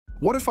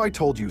What if I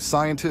told you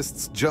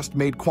scientists just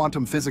made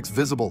quantum physics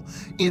visible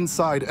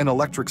inside an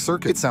electric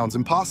circuit? It sounds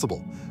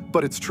impossible,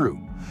 but it's true.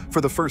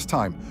 For the first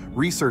time,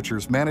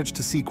 researchers managed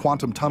to see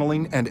quantum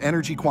tunneling and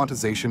energy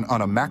quantization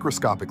on a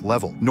macroscopic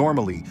level.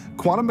 Normally,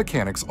 quantum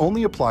mechanics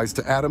only applies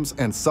to atoms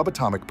and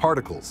subatomic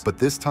particles, but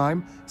this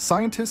time,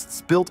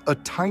 scientists built a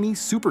tiny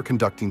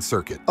superconducting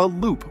circuit, a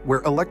loop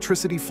where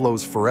electricity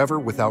flows forever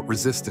without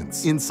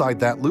resistance. Inside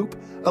that loop,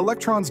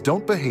 electrons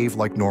don't behave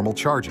like normal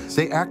charges.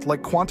 They act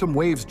like quantum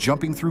waves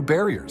jumping through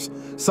barriers,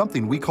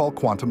 something we call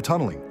quantum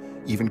tunneling.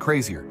 Even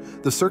crazier,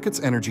 the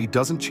circuit's energy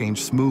doesn't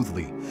change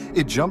smoothly.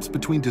 It jumps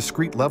between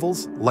discrete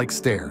levels like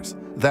stairs.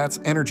 That's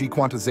energy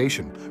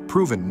quantization,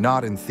 proven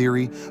not in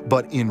theory,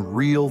 but in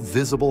real,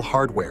 visible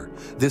hardware.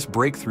 This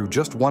breakthrough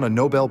just won a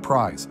Nobel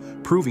Prize,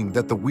 proving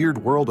that the weird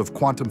world of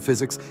quantum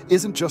physics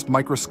isn't just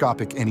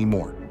microscopic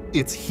anymore.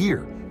 It's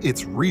here,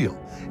 it's real,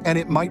 and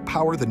it might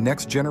power the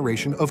next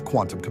generation of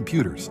quantum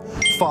computers.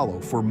 Follow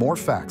for more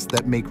facts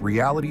that make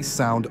reality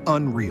sound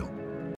unreal.